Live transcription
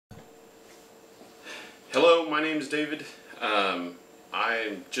Hello, my name is David. I'm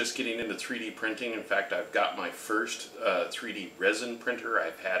just getting into 3D printing. In fact, I've got my first 3D resin printer.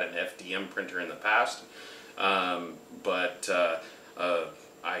 I've had an FDM printer in the past, but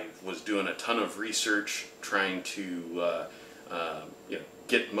I was doing a ton of research trying to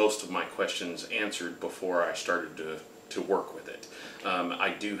get most of my questions answered before I started to work with it.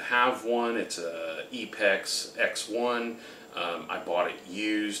 I do have one. It's a EPAX X1. I bought it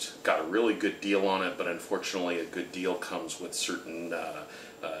used, got a really good deal on it, but unfortunately a good deal comes with certain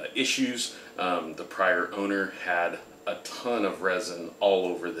issues. The prior owner had a ton of resin all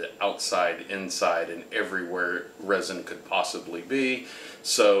over the outside, inside, and everywhere resin could possibly be.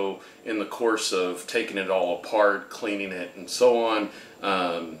 So in the course of taking it all apart, cleaning it, and so on,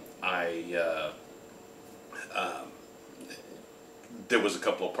 there was a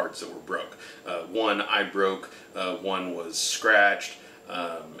couple of parts that were broke. One I broke, one was scratched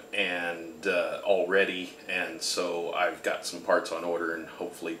already, and so I've got some parts on order, and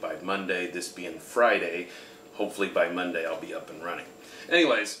hopefully by Monday, this being Friday, hopefully by Monday I'll be up and running.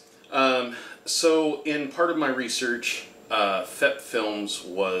 Anyways, so in part of my research, FEP films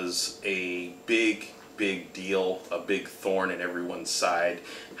was a big deal, a big thorn in everyone's side,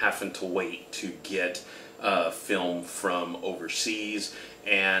 having to wait to get film from overseas.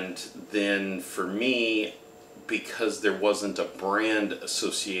 And then for me, because there wasn't a brand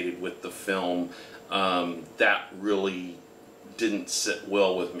associated with the film, that really didn't sit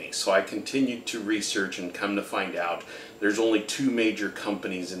well with me. So I continued to research and come to find out there's only two major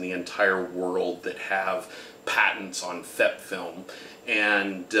companies in the entire world that have patents on FEP film,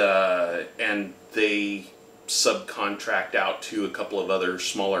 and they subcontract out to a couple of other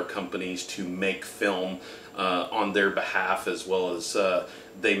smaller companies to make film on their behalf, as well as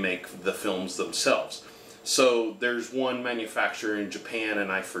they make the films themselves. So there's one manufacturer in Japan,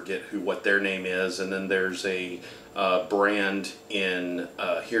 and I forget what their name is, and then there's a brand in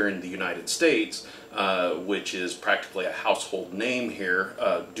here in the United States, which is practically a household name here,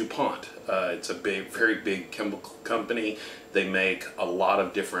 DuPont. It's a very big chemical company. They make a lot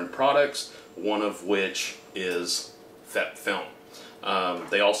of different products, one of which is FEP film.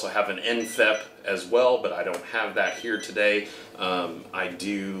 They also have an nFEP as well, but I don't have that here today. I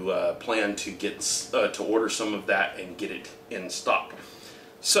do plan to get to order some of that and get it in stock.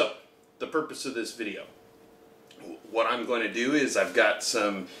 So the purpose of this video, what I'm going to do is I've got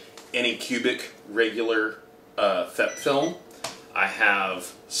some AnyCubic regular FEP film. I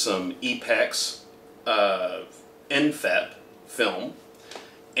have some EPAX nFEP film,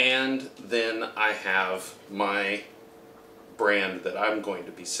 and then I have my brand that I'm going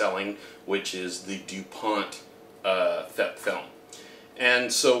to be selling, which is the DuPont FEP film.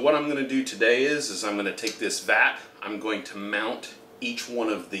 And so what I'm going to do today is I'm going to take this vat, I'm going to mount each one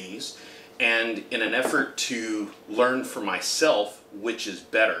of these, and in an effort to learn for myself which is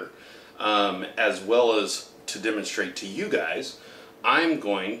better, as well as to demonstrate to you guys, I'm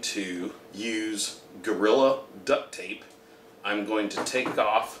going to use Gorilla duct tape. I'm going to take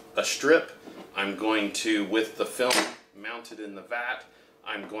off a strip. I'm going to, with the film mounted in the vat,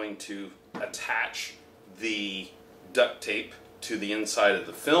 I'm going to attach the duct tape to the inside of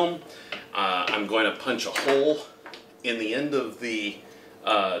the film. I'm going to punch a hole in the end of the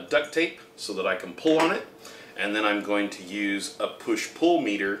duct tape so that I can pull on it, and then I'm going to use a push-pull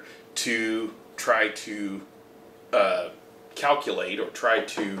meter to try to calculate or try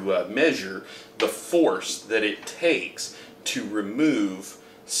to measure the force that it takes to remove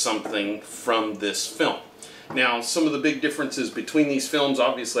something from this film. Now, some of the big differences between these films,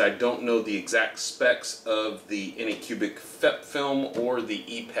 obviously I don't know the exact specs of the AnyCubic FEP film or the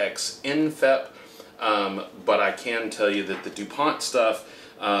EPAX nFEP, but I can tell you that the DuPont stuff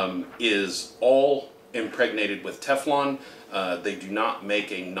is all impregnated with Teflon. They do not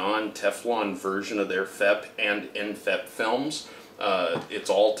make a non-Teflon version of their FEP and nFEP films. It's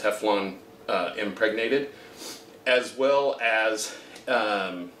all Teflon impregnated, as well as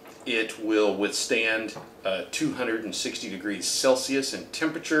it will withstand 260 degrees Celsius in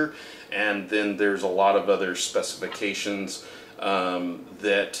temperature, and then there's a lot of other specifications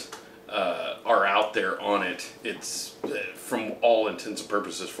that are out there on it. It's, from all intents and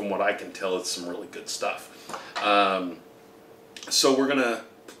purposes, from what I can tell, it's some really good stuff. So we're going to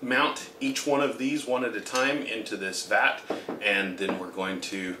mount each one of these one at a time into this vat, and then we're going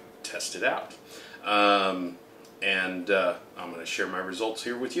to test it out. I'm going to share my results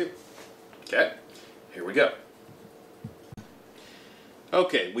here with you. Okay, here we go.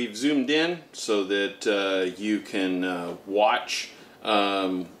 Okay, we've zoomed in so that you can watch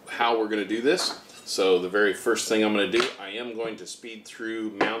how we're going to do this. So the very first thing I'm going to do, I am going to speed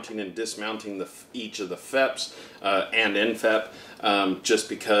through mounting and dismounting each of the FEPs and nFEP, just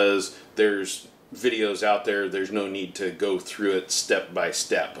because there's videos out there. There's no need to go through it step by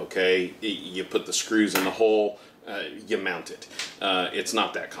step, okay? You put the screws in the hole, you mount it. It's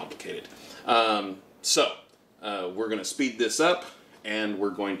not that complicated. So we're going to speed this up, and we're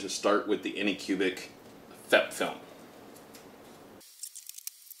going to start with the AnyCubic FEP Film.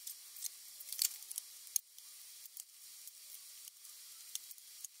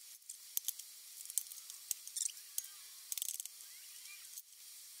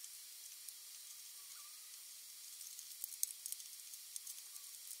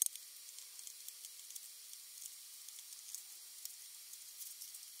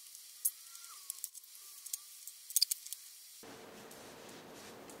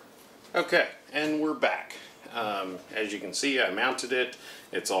 Okay, and we're back. As you can see, I mounted it.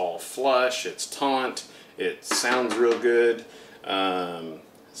 It's all flush, it's taut, it sounds real good, and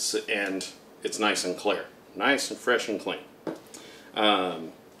it's nice and clear. Nice and fresh and clean.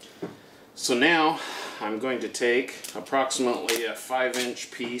 So now I'm going to take approximately a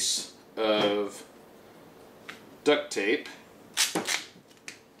 5-inch piece of duct tape.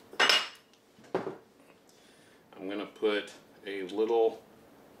 I'm going to put a little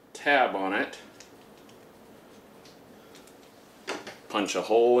tab on it, punch a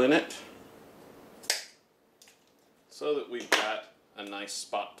hole in it so that we've got a nice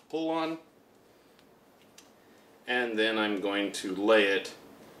spot to pull on, and then I'm going to lay it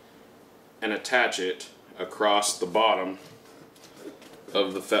and attach it across the bottom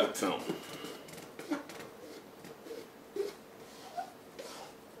of the FEP film.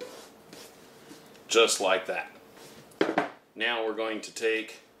 Just like that. Now we're going to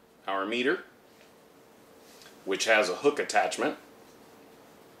take our meter, which has a hook attachment,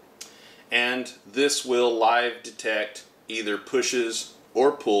 and this will live detect either pushes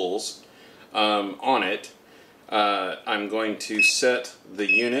or pulls on it. I'm going to set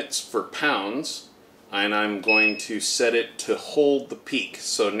the units for pounds, and I'm going to set it to hold the peak.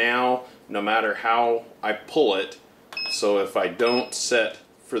 So now, no matter how I pull it, so if I don't set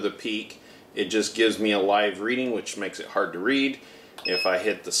for the peak, it just gives me a live reading, which makes it hard to read. If I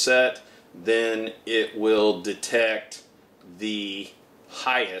hit the set, then it will detect the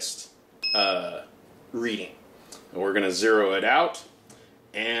highest reading. And we're going to zero it out,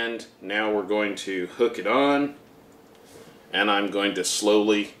 and now we're going to hook it on, and I'm going to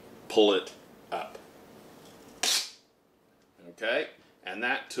slowly pull it up. Okay, and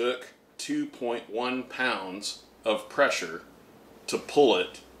that took 2.1 pounds of pressure to pull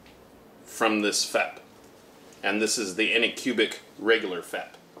it from this FEP. And this is the AnyCubic regular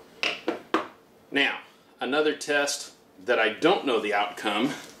FEP. Now, another test that I don't know the outcome,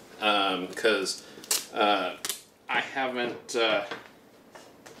 because I haven't,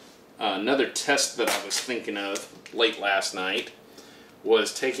 another test that I was thinking of late last night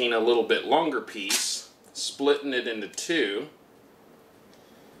was taking a little bit longer piece, splitting it into two,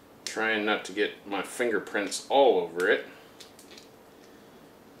 trying not to get my fingerprints all over it.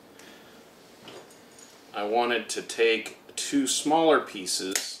 I wanted to take two smaller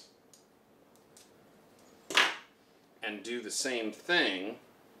pieces and do the same thing,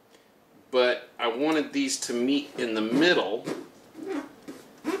 but I wanted these to meet in the middle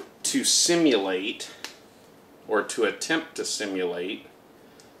to simulate, or to attempt to simulate,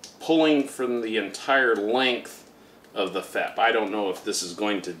 pulling from the entire length of the FEP. I don't know if this is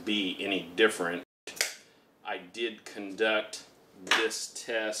going to be any different. I did conduct this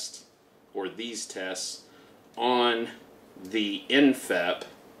test, or these tests, on the nFEP,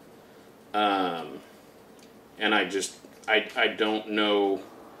 and I don't know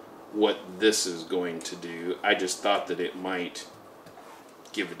what this is going to do. I just thought that it might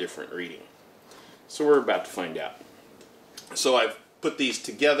give a different reading. So we're about to find out. So I've put these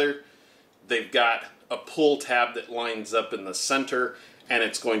together. They've got a pull tab that lines up in the center, and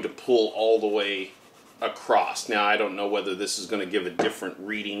it's going to pull all the way across. Now I don't know whether this is going to give a different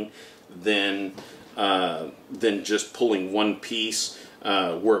reading than just pulling one piece.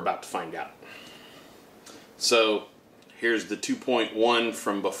 We're about to find out. So here's the 2.1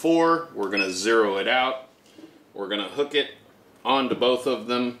 from before. We're going to zero it out. We're going to hook it onto both of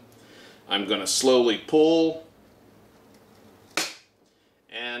them. I'm going to slowly pull,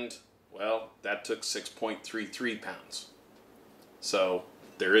 and well, that took 6.33 pounds. So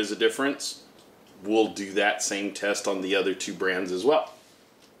there is a difference. We'll do that same test on the other two brands as well.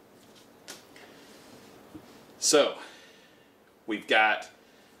 So we've got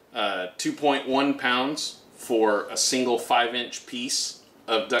 2.1 pounds for a single 5-inch piece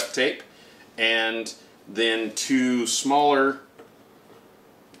of duct tape, and then two smaller,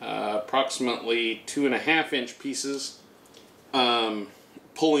 approximately 2.5 inch pieces,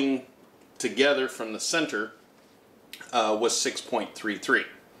 pulling together from the center was 6.33.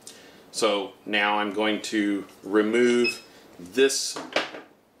 So now I'm going to remove this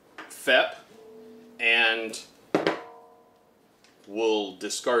FEP and we'll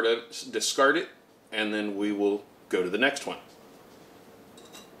discard it, and then we will go to the next one.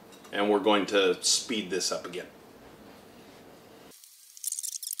 And we're going to speed this up again.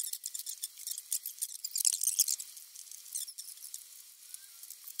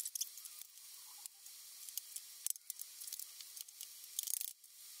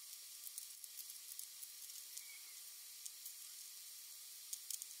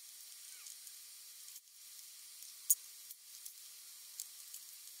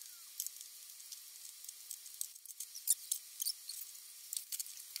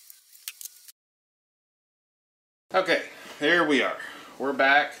 Okay, there we are. We're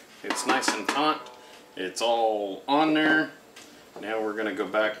back. It's nice and taut. It's all on there. Now we're going to go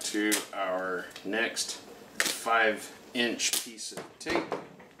back to our next 5-inch piece of tape.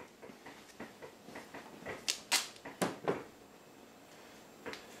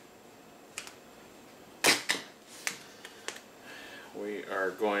 We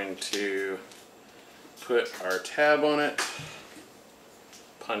are going to put our tab on it,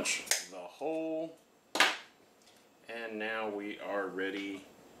 punch the hole, and now we are ready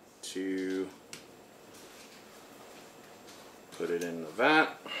to put it in the vat.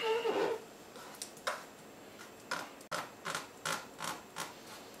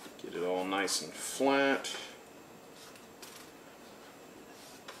 Get it all nice and flat.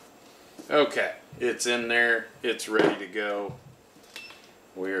 Okay, it's in there, it's ready to go.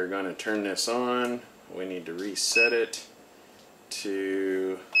 We are going to turn this on. We need to reset it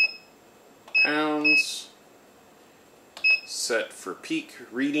to pounds. Set for peak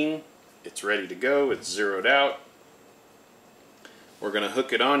reading. It's ready to go. It's zeroed out. We're going to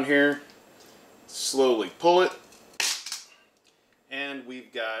hook it on here, slowly pull it, and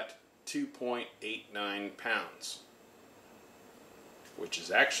we've got 2.89 pounds, which is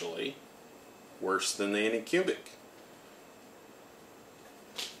actually worse than the AnyCubic.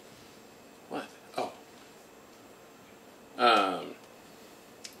 What? Oh.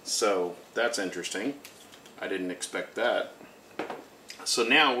 So that's interesting. I didn't expect that. So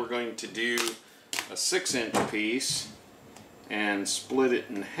now we're going to do a 6-inch piece and split it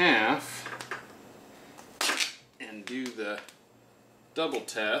in half and do the double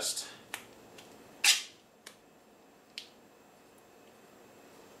test.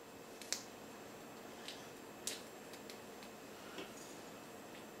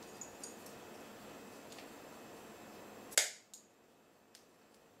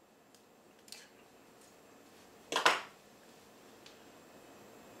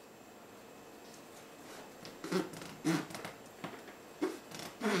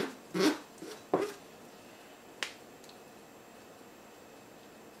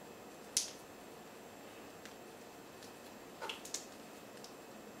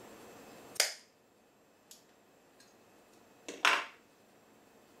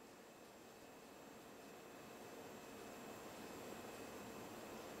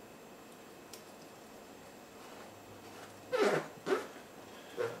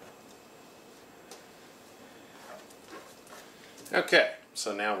 Okay,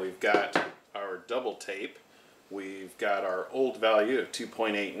 so now we've got our double tape. We've got our old value of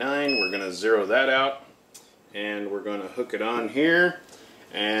 2.89. We're going to zero that out, and we're going to hook it on here.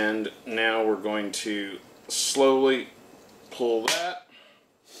 And now we're going to slowly pull that,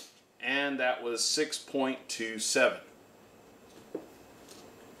 and that was 6.27.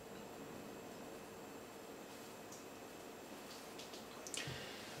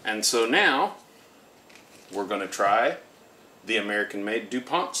 And so now we're going to try the American-made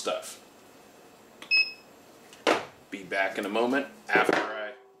DuPont stuff. Be back in a moment after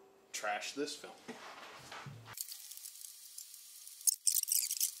I trash this film.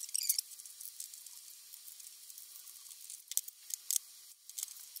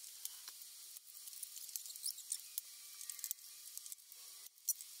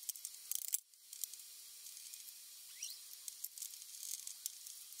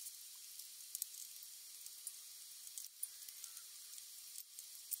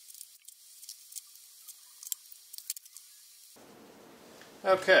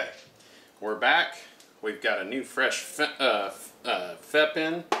 Okay, we're back. We've got a new fresh FEP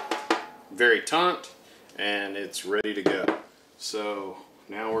in, very taut, and it's ready to go. So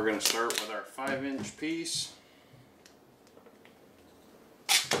now we're going to start with our 5-inch piece.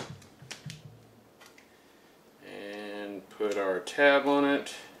 Put our tab on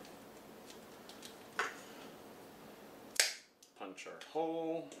it. Punch our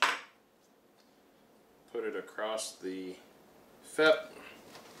hole. Put it across the FEP.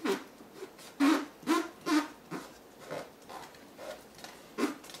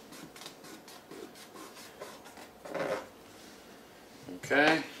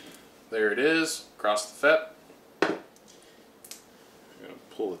 Okay, there it is, across the FEP. I'm going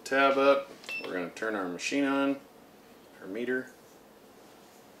to pull the tab up. We're going to turn our machine on, our meter.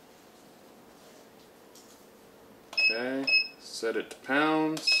 Okay, set it to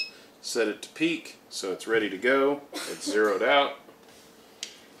pounds, set it to peak, so it's ready to go. It's zeroed out.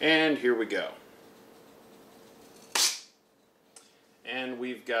 And here we go. And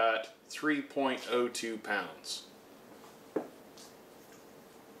we've got 3.02 pounds.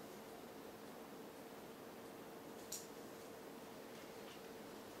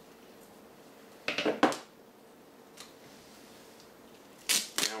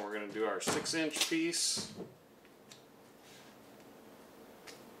 Now we're going to do our 6-inch piece.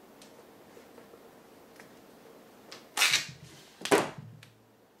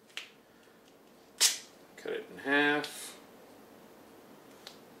 Cut it in half.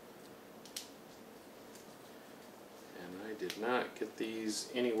 And I did not get these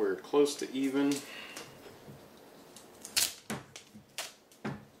anywhere close to even.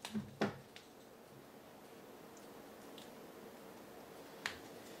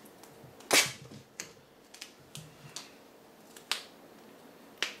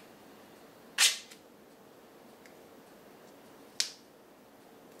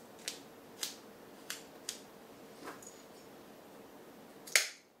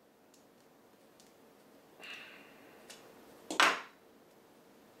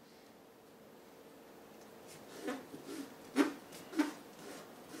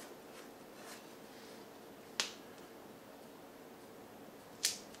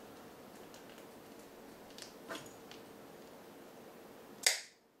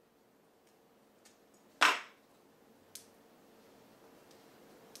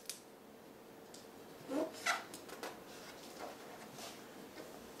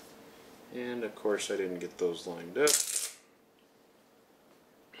 And of course I didn't get those lined up.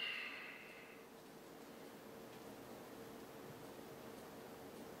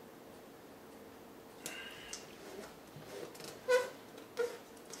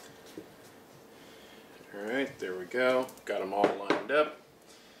 Alright, there we go. Got them all lined up.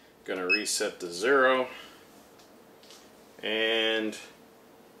 Gonna reset to 0. And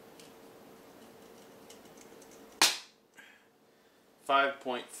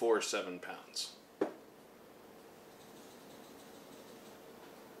 5.47 pounds.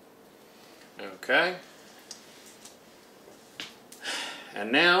 Okay.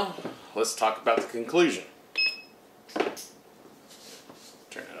 And now, let's talk about the conclusion. Turn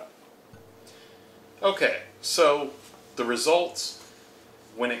it up. Okay, so the results,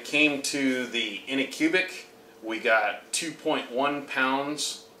 when it came to the AnyCubic, we got 2.1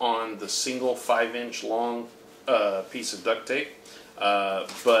 pounds on the single 5-inch long piece of duct tape.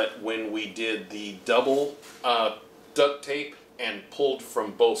 But when we did the double duct tape and pulled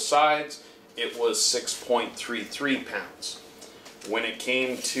from both sides, it was 6.33 pounds. When it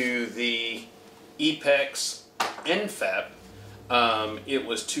came to the EPAX nFEP, it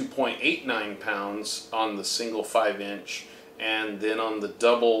was 2.89 pounds on the single 5-inch, and then on the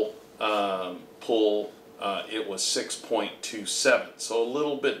double pull, it was 6.27. So a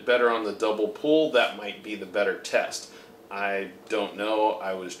little bit better on the double pull. That might be the better test. I don't know.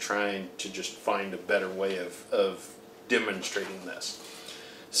 I was trying to just find a better way of demonstrating this.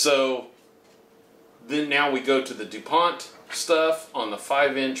 So then now we go to the DuPont stuff. On the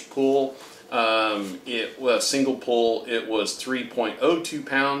 5-inch pull, it was single pull, it was 3.02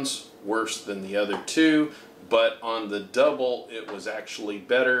 pounds, worse than the other two, but on the double it was actually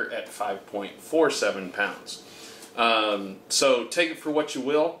better at 5.47 pounds. So take it for what you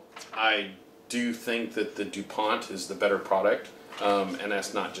will. I do think that the DuPont is the better product, and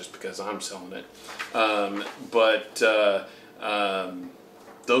that's not just because I'm selling it, but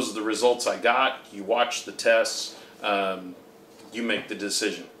those are the results I got. You watch the tests, you make the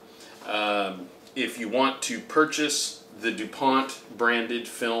decision. If you want to purchase the DuPont branded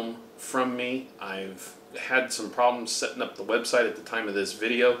film from me, I've had some problems setting up the website at the time of this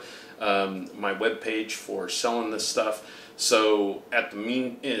video, my webpage for selling this stuff. So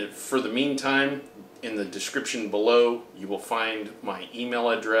for the meantime, in the description below, you will find my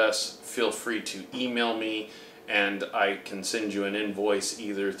email address. Feel free to email me, and I can send you an invoice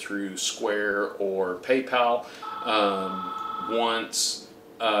either through Square or PayPal. Once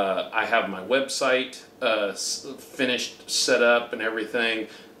I have my website finished, set up and everything,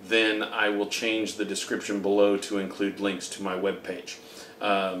 then I will change the description below to include links to my webpage.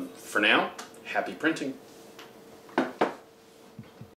 For now, happy printing.